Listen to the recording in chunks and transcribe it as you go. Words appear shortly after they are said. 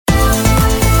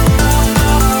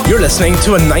listening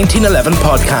to a 1911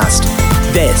 podcast.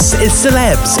 This is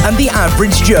Celebs and the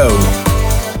Average Joe.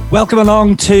 Welcome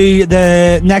along to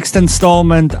the next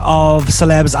instalment of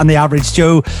Celebs and the Average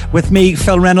Joe with me,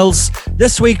 Phil Reynolds.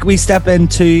 This week we step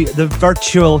into the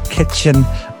virtual kitchen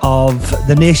of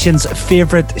the nation's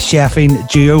favourite chefing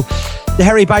duo, the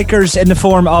Hairy Bikers, in the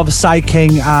form of Cy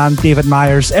King and David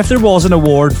Myers. If there was an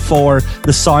award for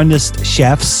the soundest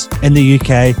chefs in the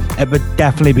UK, it would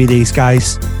definitely be these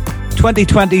guys.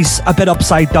 2020's a bit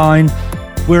upside down.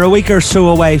 We're a week or so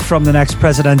away from the next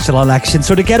presidential election.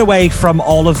 So to get away from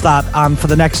all of that, and for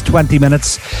the next 20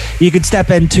 minutes, you can step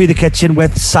into the kitchen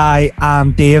with Cy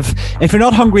and Dave. If you're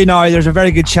not hungry now, there's a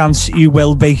very good chance you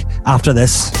will be after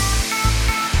this.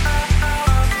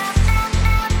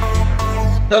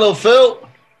 Hello, Phil.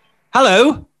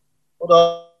 Hello.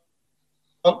 Hold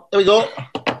on. There we go.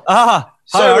 How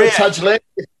are you?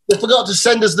 They forgot to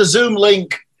send us the Zoom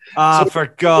link. For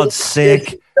God's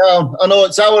sake. I know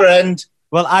it's our end.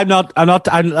 Well,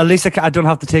 at least I don't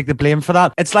have to take the blame for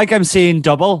that. It's like I'm seeing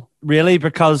double, really,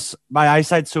 because my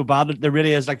eyesight's so bad. There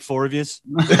really is like four of you.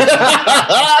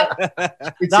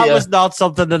 That was not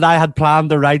something that I had planned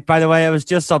to write, by the way. It was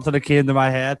just something that came to my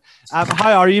head.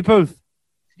 How are you both?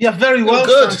 Yeah, very well.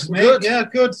 Good. Thanks, mate. Good. Yeah,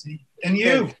 good. And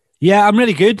you? Yeah, I'm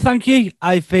really good, thank you.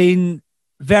 I've been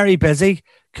very busy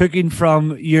cooking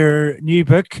from your new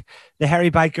book, The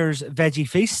Hairy Bikers Veggie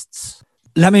Feasts.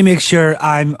 Let me make sure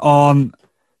I'm on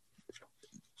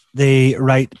the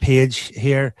right page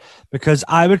here, because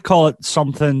I would call it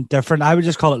something different. I would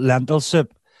just call it lentil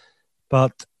soup.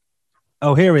 But,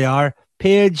 here we are.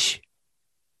 Page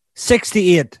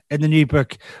 68 in the new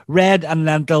book, red and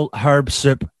lentil herb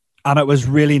soup. And it was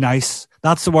really nice.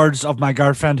 That's the words of my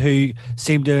girlfriend, who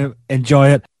seemed to enjoy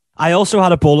it. I also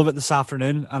had a bowl of it this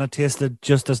afternoon, and it tasted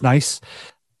just as nice.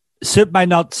 Soup might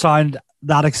not sound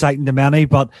that exciting to many,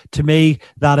 but to me,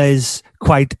 that is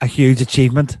quite a huge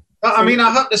achievement. I mean, I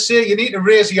have to say, you need to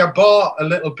raise your bar a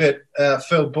little bit,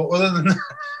 Phil, but other than that...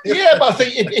 Yeah, but I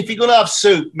think if you're going to have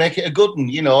soup, make it a good one,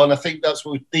 and I think that's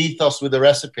what the ethos with the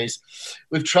recipes.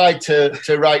 We've tried to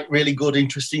write really good,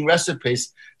 interesting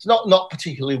recipes. It's not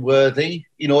particularly worthy,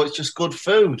 it's just good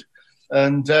food.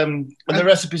 And the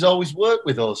recipes always work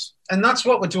with us. And that's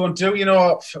what we don't do,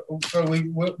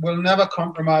 we'll never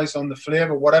compromise on the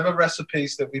flavour. Whatever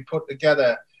recipes that we put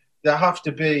together, there have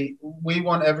to be, we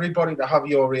want everybody to have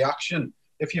your reaction.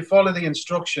 If you follow the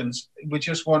instructions, we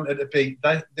just want it to be,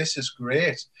 this is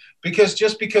great. Because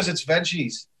just because it's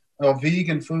veggies or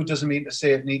vegan food doesn't mean to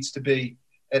say it needs to be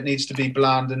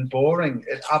bland and boring.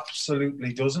 It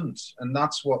absolutely doesn't. And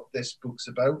that's what this book's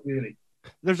about, really.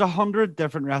 There's 100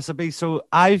 different recipes. So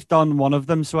I've done one of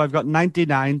them. So I've got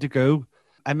 99 to go.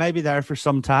 I may be there for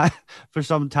some time.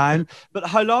 But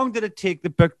how long did it take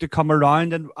the book to come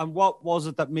around? And what was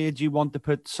it that made you want to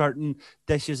put certain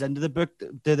dishes into the book?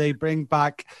 Do they bring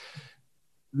back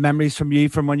memories from you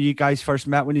from when you guys first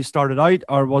met, when you started out?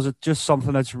 Or was it just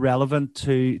something that's relevant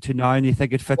to now and you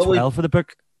think it fits well for the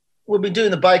book? We've been doing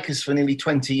the Bikers for nearly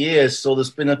 20 years. So there's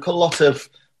been a lot of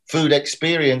food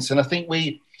experience. And I think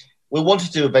we wanted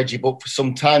to do a veggie book for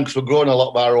some time because we're growing a lot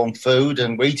of our own food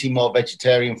and we're eating more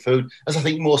vegetarian food, as I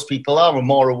think most people are and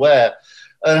more aware.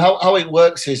 And how it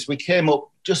works is we came up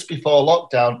just before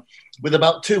lockdown with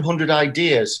about 200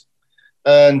 ideas.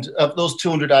 And of those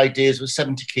 200 ideas were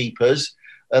 70 keepers.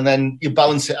 And then you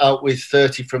balance it out with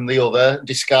 30 from the other,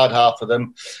 discard half of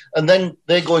them. And then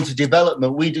they go into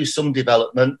development. We do some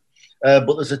development,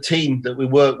 but there's a team that we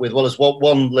work with. Well, there's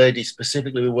one lady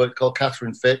specifically we work called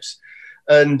Catherine Phipps.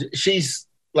 And she's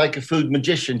like a food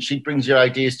magician. She brings your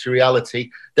ideas to reality.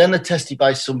 Then they're tested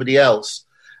by somebody else.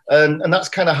 And that's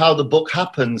kind of how the book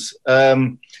happens.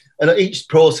 And at each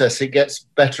process, it gets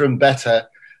better and better.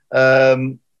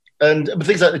 And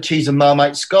things like the cheese and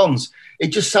Marmite scones, it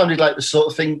just sounded like the sort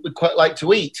of thing we'd quite like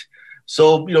to eat.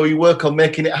 So, you work on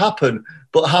making it happen,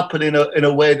 but happen in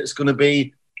a way that's going to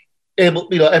be able,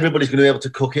 everybody's going to be able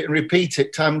to cook it and repeat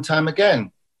it time and time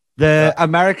again. The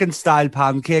American-style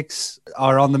pancakes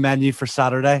are on the menu for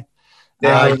Saturday.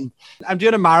 Yeah. I'm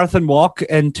doing a marathon walk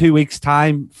in 2 weeks'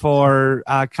 time for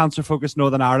Cancer Focus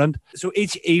Northern Ireland. So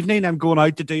each evening I'm going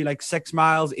out to do like 6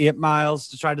 miles, 8 miles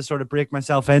to try to sort of break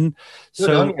myself in.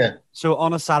 So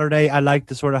on a Saturday, I like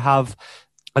to sort of have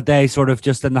a day sort of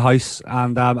just in the house,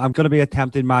 and I'm going to be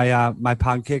attempting my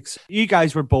pancakes. You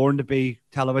guys were born to be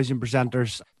television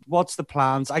presenters. What's the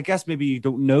plans? I guess maybe you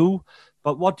don't know,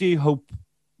 but what do you hope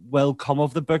will come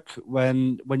of the book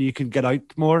when you can get out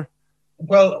more?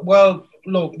 Well,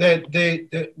 look,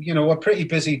 we're pretty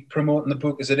busy promoting the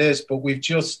book as it is, but we've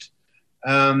just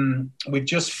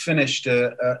finished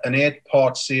an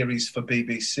 8-part series for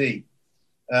BBC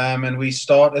and we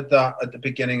started that at the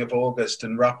beginning of August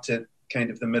and wrapped it kind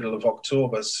of the middle of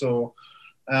October. So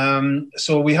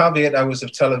we have 8 hours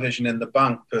of television in the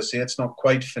bank per se. It's not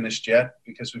quite finished yet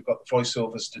because we've got the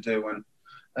voiceovers to do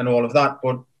and all of that.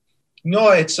 But no,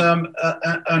 it's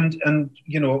and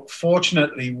you know,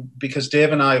 fortunately, because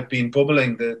Dave and I have been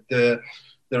bubbling, the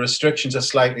restrictions are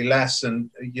slightly less, and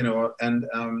you know, and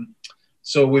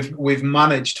so we've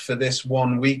managed for this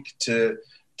 1 week to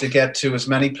get to as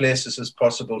many places as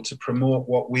possible to promote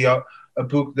what we are, a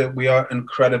book that we are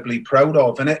incredibly proud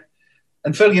of.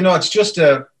 And Phil, you know,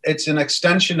 it's an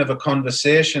extension of a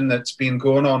conversation that's been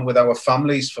going on with our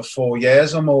families for 4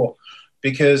 years or more,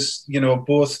 because, you know,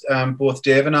 both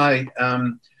Dave and I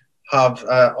have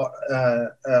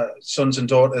sons and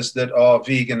daughters that are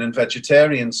vegan and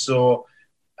vegetarian. So,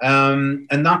 and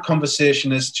that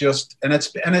conversation is just, and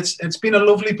it's been a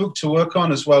lovely book to work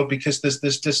on as well, because there's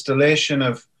this distillation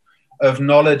of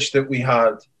knowledge that we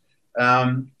had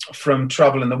from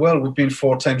travel in the world. We've been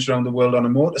 4 times around the world on a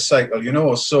motorcycle, you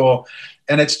know. So,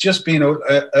 and it's just been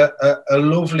a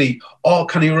lovely. Oh,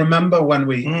 can you remember when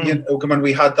we when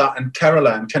we had that in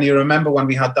Kerala? And can you remember when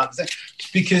we had that thing?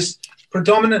 Because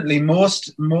predominantly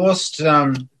most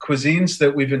cuisines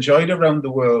that we've enjoyed around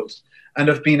the world and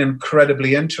have been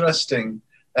incredibly interesting.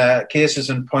 Cases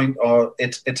in point are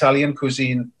Italian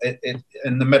cuisine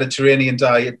in the Mediterranean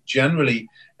diet generally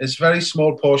is very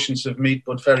small portions of meat,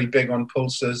 but very big on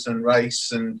pulses and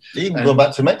rice. And you can go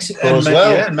back to Mexico as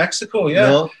well. Yeah, Mexico,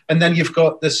 yeah. No. And then you've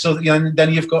got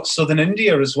southern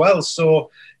India as well.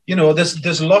 So, you know,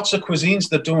 there's lots of cuisines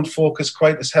that don't focus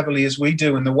quite as heavily as we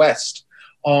do in the West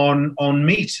on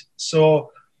meat.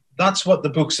 So that's what the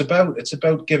book's about. It's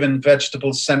about giving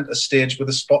vegetables center stage with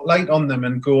a spotlight on them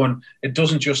and going, it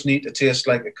doesn't just need to taste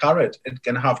like a carrot. It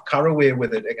can have caraway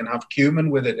with it. It can have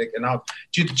cumin with it. It can have,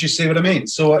 do you see what I mean?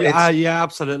 So yeah,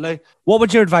 absolutely. What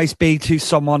would your advice be to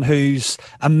someone who's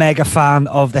a mega fan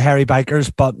of the Hairy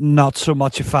Bikers, but not so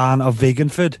much a fan of vegan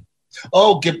food?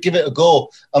 Oh, give it a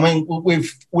go. I mean,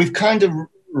 we've kind of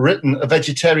written a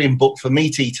vegetarian book for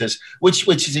meat eaters, which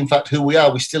is in fact who we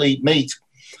are. We still eat meat,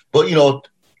 but you know,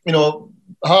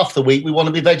 half the week we want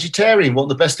to be vegetarian, want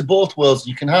the best of both worlds, and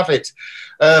you can have it.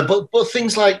 But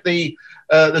things like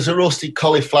there's a roasted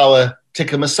cauliflower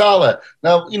tikka masala.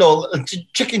 Now, you know,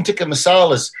 chicken tikka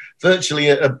masala is virtually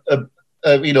a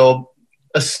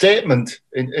statement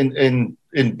in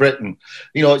Britain.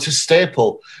 You know, it's a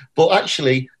staple. But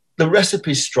actually, the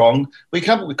recipe's strong. We can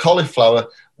have it with cauliflower.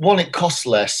 One, it costs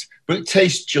less, but it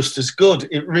tastes just as good.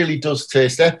 It really does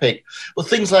taste epic. But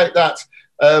things like that,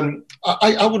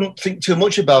 I wouldn't think too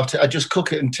much about it. I just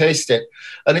cook it and taste it.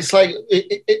 And it's like,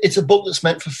 it's a book that's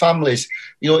meant for families.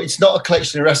 You know, it's not a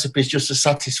collection of recipes just to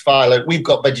satisfy, like we've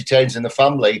got vegetarians in the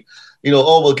family, you know,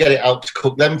 we'll get it out to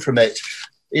cook them from it.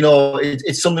 You know,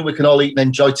 it's something we can all eat and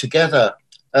enjoy together.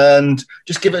 And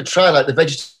just give it a try. Like the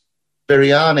vegetarian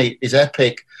biryani is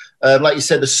epic. Like you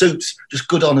said, the soups, just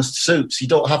good, honest soups. You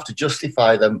don't have to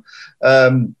justify them.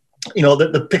 You know,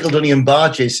 the pickled onion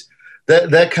bhajis,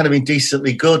 they're kind of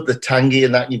indecently good. The tangy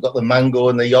and that, you've got the mango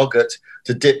and the yogurt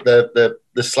to dip the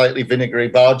slightly vinegary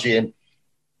bhaji in.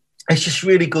 It's just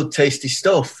really good, tasty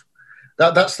stuff.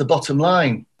 That's the bottom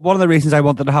line. One of the reasons I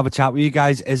wanted to have a chat with you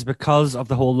guys is because of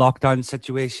the whole lockdown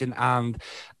situation, and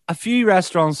a few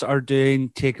restaurants are doing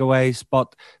takeaways,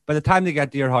 but by the time they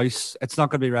get to your house, it's not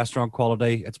going to be restaurant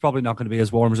quality. It's probably not going to be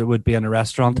as warm as it would be in a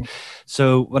restaurant.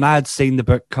 So when I had seen the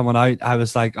book coming out, I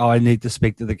was like, oh, I need to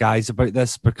speak to the guys about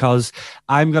this, because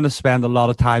I'm going to spend a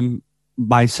lot of time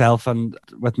myself and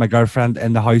with my girlfriend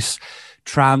in the house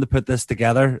trying to put this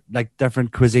together, like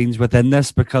different cuisines within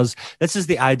this, because this is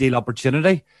the ideal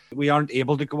opportunity. We aren't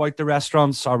able to go out to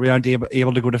restaurants, or we aren't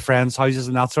able to go to friends' houses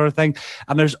and that sort of thing.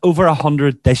 And there's over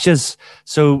 100 dishes.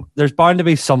 So there's bound to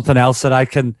be something else that I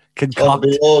can cut.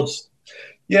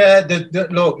 Yeah,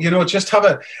 look, you know, just have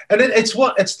it. And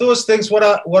it's those things. What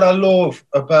I love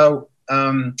about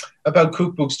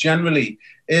cookbooks generally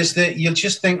is that you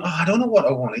just think, oh, I don't know what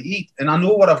I want to eat, and I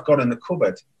know what I've got in the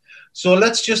cupboard. So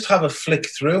let's just have a flick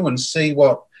through and see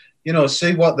what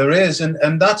there is.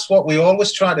 And that's what we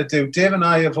always try to do. Dave and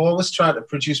I have always tried to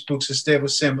produce books, as Dave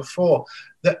was saying before,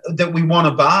 that we want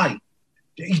to buy.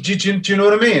 Do you know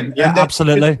what I mean? Yeah,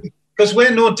 absolutely. Because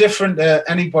we're no different to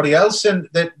anybody else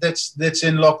that's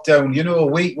in lockdown. You know,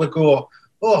 we go,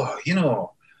 oh, you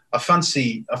know, I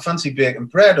fancy baking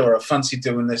bread, or I fancy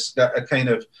doing a kind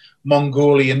of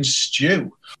Mongolian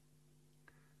stew.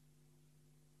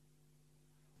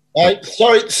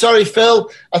 Sorry,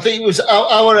 Phil. I think it was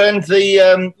our end.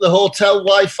 The hotel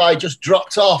Wi-Fi just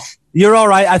dropped off. You're all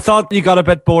right. I thought you got a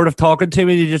bit bored of talking to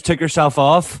me and you just took yourself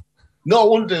off. No, I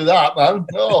wouldn't do that, man.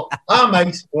 No.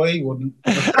 Mate. Well, he wouldn't.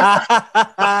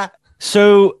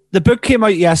 So the book came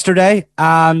out yesterday,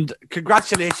 and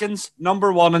congratulations,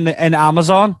 #1 in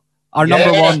Amazon. Or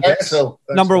number one, excellent.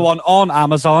 number one on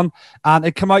Amazon, and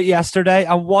it came out yesterday.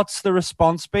 And what's the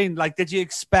response been like? Did you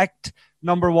expect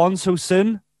 #1 so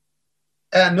soon?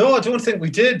 No, I don't think we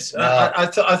did.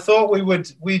 I thought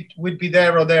we'd be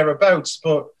there or thereabouts,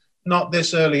 but not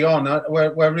this early on.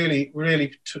 We're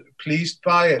really pleased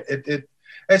by it.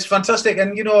 It's fantastic,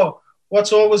 and you know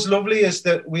what's always lovely is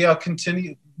that we are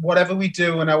whatever we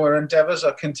do and our endeavours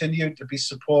are continued to be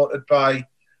supported by.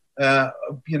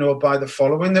 By the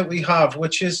following that we have,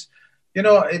 which is,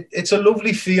 it's a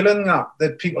lovely feeling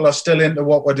that people are still into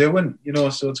what we're doing,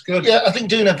 so it's good. Yeah, I think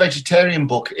doing a vegetarian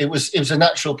book, it was a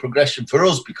natural progression for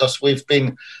us because we've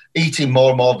been eating more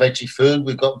and more veggie food.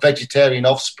 We've got vegetarian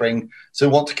offspring, so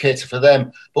we want to cater for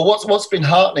them. But what's been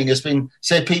heartening has been,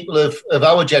 say, people of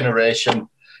our generation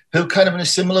who kind of in a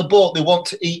similar boat. They want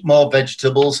to eat more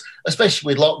vegetables,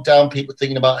 especially with lockdown, people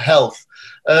thinking about health.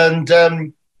 And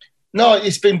no,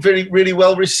 it's been really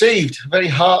well received, very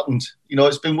heartened.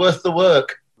 It's been worth the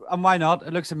work. And why not?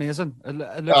 It looks amazing. It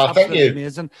looks absolutely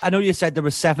amazing. I know you said there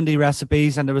was 70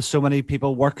 recipes and there was so many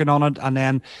people working on it. And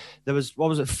then there was,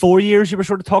 4 years you were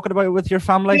sort of talking about it with your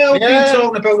family? Yeah, we've been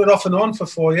talking about it off and on for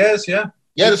 4 years, yeah.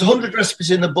 Yeah, there's 100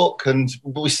 recipes in the book, and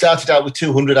we started out with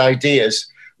 200 ideas,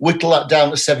 whittled that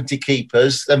down to 70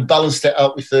 keepers, then balanced it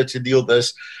out with 30 of the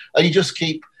others. And you just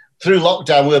keep, through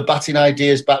lockdown, we were batting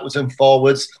ideas backwards and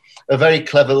forwards. A very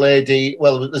clever lady.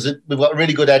 Well, we've got a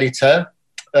really good editor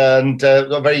and we've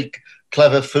got a very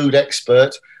clever food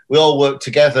expert. We all work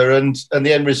together, and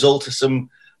the end result is some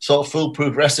sort of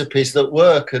foolproof recipes that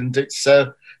work. And it's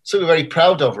something we're very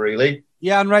proud of, really.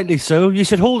 Yeah, and rightly so. You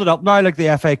should hold it up now like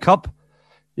the FA Cup.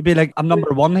 You'd be like, I'm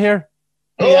 #1 here.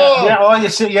 You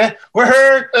see, yeah. We're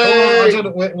here.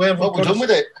 What we're done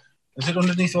with it. Is it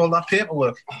underneath all that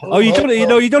paperwork?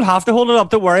 You don't have to hold it up.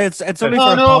 Don't worry. It's only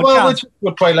for a podcast.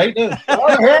 We'd quite like to.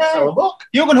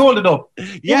 You can hold it up.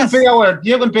 Yes.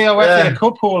 You can be our FA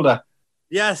Cup holder.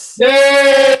 Yes.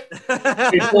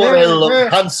 Before they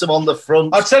look handsome on the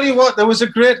front. I'll tell you what, there was a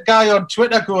great guy on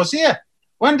Twitter goes,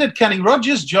 when did Kenny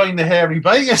Rogers join the Hairy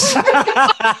Bikers?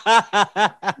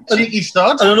 Cheeky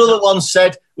start. And another one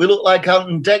said, we look like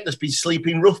Anton Deck that's been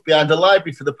sleeping rough behind a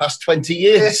library for the past 20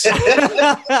 years.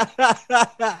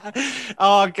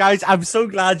 Oh, guys, I'm so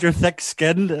glad you're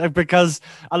thick-skinned because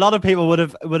a lot of people would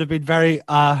have been very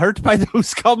hurt by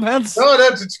those comments. Oh,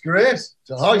 it's great.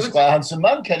 He's quite a handsome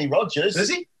man, Kenny Rogers. Is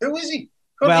he? Who is he?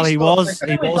 Well, he was.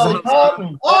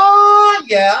 Oh,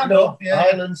 yeah, I know. Yeah.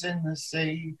 Islands in the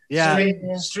sea. Yeah.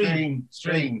 Stream.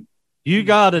 You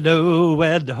gotta know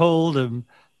when to hold 'em,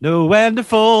 know when to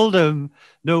fold 'em,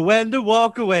 know when to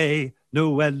walk away,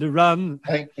 know when to run.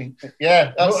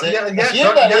 Yeah, that's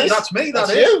it. That's me.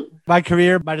 That's you. My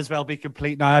career might as well be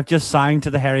complete now. I've just signed to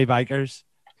the Hairy Bikers.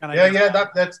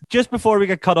 That's just before we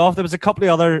get cut off. There was a couple of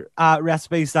other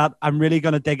recipes that I'm really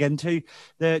going to dig into.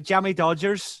 The Jammy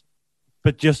Dodgers.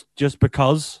 But just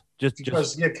because you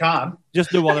can.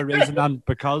 Just no other reason than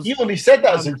because. You only said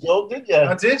that as a joke, didn't you?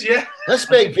 I did, yeah. Let's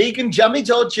make vegan Jammy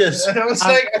Dodgers. I was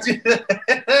saying,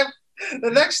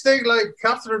 the next thing, like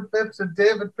Catherine Phipps and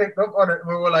David picked up on it, and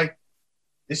we were like,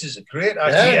 this is a great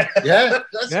idea. Yeah.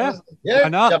 Why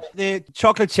not? The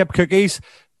chocolate chip cookies,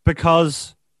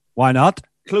 because why not?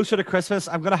 Closer to Christmas,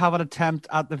 I'm going to have an attempt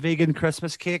at the vegan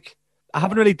Christmas cake. I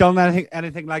haven't really done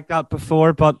anything like that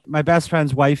before, but my best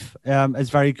friend's wife is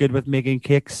very good with making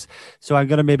cakes, so I'm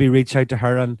going to maybe reach out to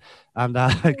her and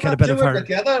get a bit of her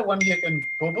together when you can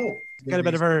bubble. Get a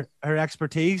bit of her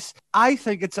expertise. I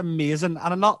think it's amazing,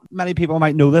 and not many people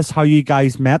might know this. How you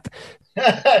guys met?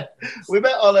 We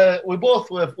met we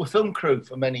both were film crew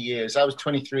for many years. I was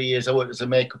 23 years. I worked as a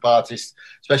makeup artist,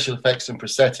 special effects and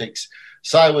prosthetics.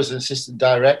 Si was an assistant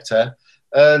director.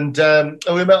 And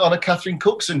we met on a Catherine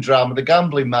Cookson drama, The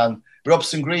Gambling Man,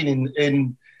 Robson Green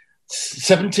in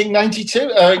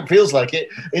 1792. It feels like it,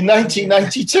 in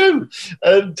 1992.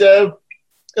 And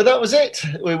that was it.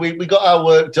 We got our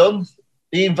work done.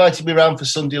 He invited me around for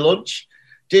Sunday lunch,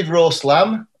 did roast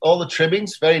lamb, all the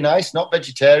trimmings, very nice, not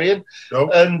vegetarian. Nope.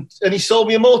 And he sold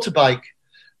me a motorbike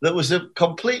that was a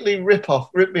completely ripped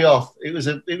me off. It was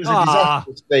a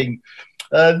disastrous thing.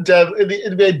 And it'd be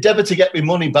an endeavour to get me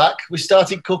money back. We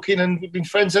started cooking and we've been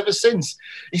friends ever since.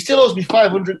 He still owes me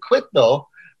 500 quid though,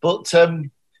 but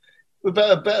we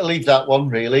better leave that one,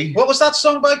 really. What was that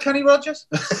song by Kenny Rogers?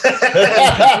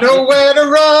 Nowhere to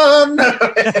run.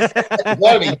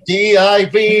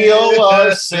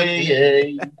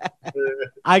 DIVORCA.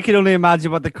 I can only imagine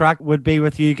what the crack would be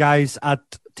with you guys at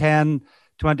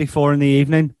 10:24 in the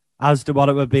evening. as to what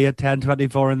it would be at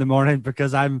 10:24 in the morning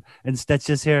because I'm in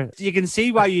stitches here. You can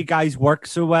see why you guys work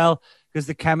so well because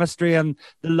the chemistry and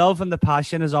the love and the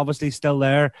passion is obviously still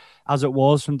there as it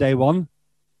was from day one.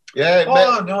 Yeah.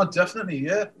 No, definitely,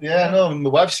 yeah. Yeah, no, my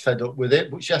wife's fed up with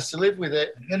it, but she has to live with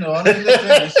it. You know, I mean, the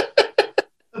thing is,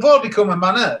 they've all become a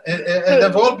manner.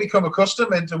 They've all become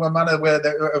accustomed into a manner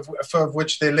for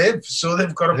which they live, so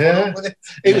they've got to put up with it.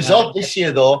 It was odd this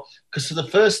year, though, because for the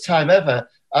first time ever,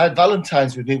 I had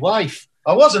Valentine's with my wife.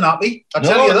 I wasn't happy, I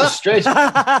tell you that. Strange.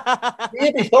 The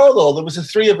year before, though, there was the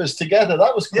three of us together.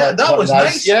 That was quite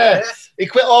nice. Yeah. It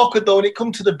quite awkward, though, when it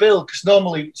come to the bill, because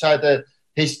normally it's either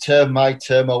his term, my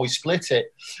term, or we split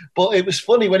it. But it was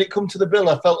funny, when it come to the bill,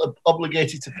 I felt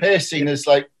obligated to pay, seeing as,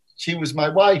 like, she was my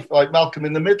wife, like Malcolm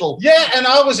in the Middle. Yeah, and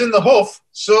I was in the huff,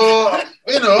 so,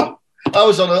 you know. I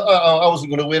wasn't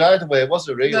going to win either way, was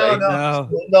it, really? No.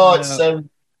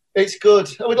 It's good.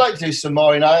 I would like to do some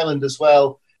more in Ireland as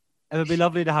well. It would be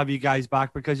lovely to have you guys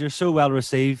back because you're so well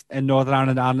received in Northern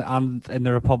Ireland and in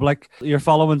the Republic. Your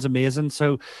following's amazing.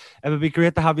 So it would be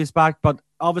great to have you back. But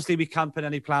obviously we can't put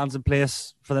any plans in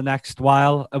place for the next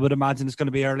while. I would imagine it's going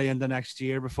to be early in the next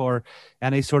year before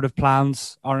any sort of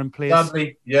plans are in place.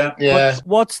 Sadly, yeah.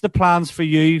 What's the plans for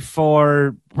you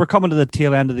we're coming to the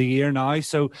tail end of the year now.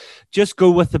 So just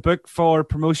go with the book for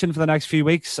promotion for the next few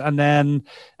weeks and then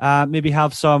maybe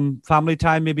have some family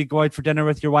time, maybe go out for dinner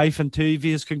with your wife and two of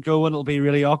you can go and it'll be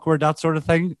really awkward, that sort of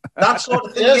thing. That sort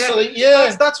of thing,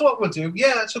 That's what we'll do.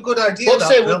 Yeah, it's a good idea.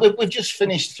 We've just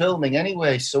finished filming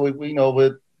anyway, so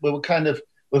we're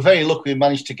very lucky we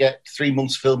managed to get 3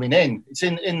 months filming in. It's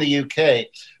in the UK,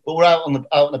 but we're out and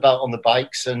about on the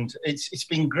bikes and it's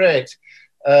been great.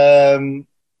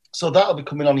 So that'll be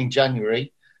coming on in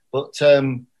January. But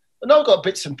now I've got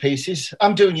bits and pieces.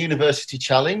 I'm doing University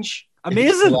Challenge.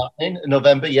 Amazing. In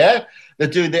November, yeah. They're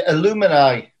doing the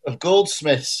alumni of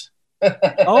Goldsmiths. Oh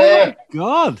my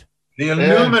God. The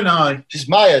alumni. Just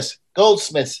Myers,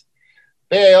 Goldsmiths.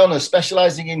 BA Honours,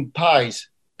 specialising in pies.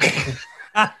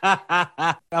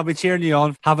 I'll be cheering you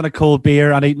on, having a cold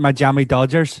beer and eating my jammy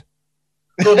Dodgers.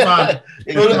 Good man.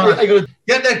 Get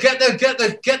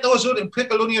those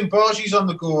pickle onion bhaji's on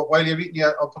the go while you're eating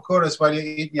your pakoras while you're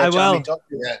eating your jammy Dodgers.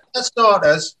 Yeah. Let's start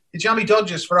as the jammy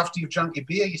Dodgers for after you've drunk your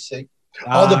beer, you see.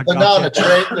 The banana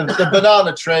tray, the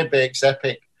banana tray bake's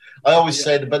epic. I always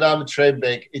say the banana tray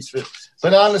bake. It's for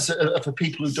bananas are for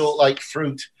people who don't like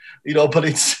fruit, but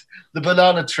it's the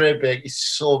banana tray bake is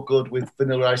so good with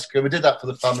vanilla ice cream. We did that for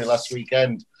the family last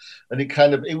weekend. And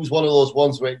it was one of those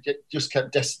ones where it just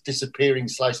kept disappearing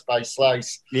slice by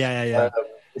slice. Yeah.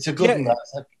 It's a good one.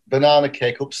 It's like banana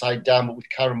cake upside down, but with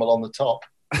caramel on the top.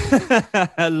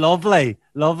 Lovely.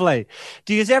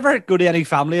 Do you ever go to any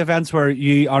family events where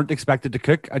you aren't expected to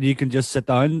cook and you can just sit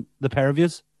down, the pair of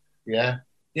yous? Yeah.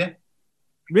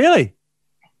 Really?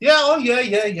 Yeah. Oh,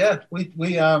 yeah.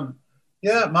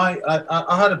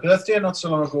 I had a birthday not so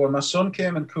long ago and my son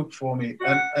came and cooked for me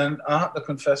and I have to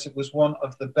confess it was one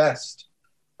of the best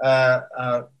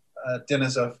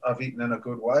dinners I've eaten in a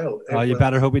good while. You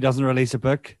better hope he doesn't release a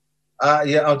book.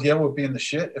 We'd be in the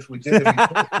shit if we did. So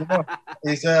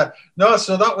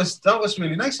that was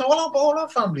really nice. All our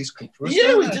families cook for us.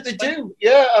 Yeah, they do.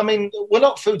 Yeah, I mean, we're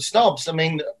not food snobs. I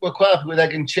mean, we're quite happy with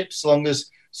egg and chips as long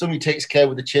as somebody takes care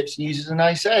with the chips and uses a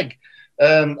nice egg.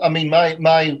 I mean,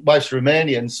 my wife's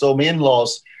Romanian, so my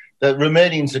in-laws, the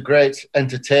Romanians are great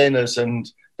entertainers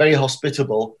and very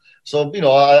hospitable. So,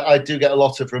 I do get a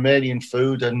lot of Romanian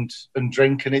food and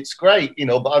drink, and it's great,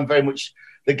 but I'm very much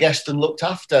the guest and looked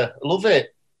after. I love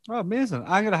it. Oh, amazing.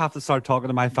 I'm going to have to start talking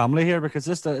to my family here because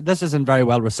this isn't very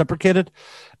well reciprocated.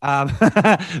 From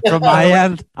my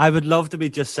end, I would love to be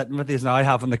just sitting with you now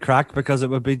having the crack because it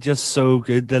would be just so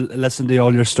good to listen to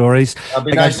all your stories. It'd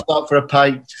be nice to stop for a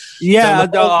pint. Yeah.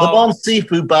 The Bon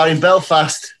Seafood Bar in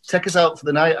Belfast. Take us out for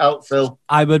the night out, Phil.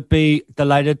 I would be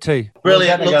delighted to.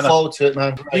 Brilliant. Look forward to it,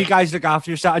 man. You guys look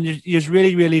after yourself and you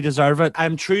really, really deserve it.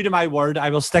 I'm true to my word. I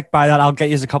will stick by that. I'll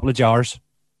get you a couple of jars.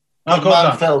 Good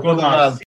man, Phil. Good man.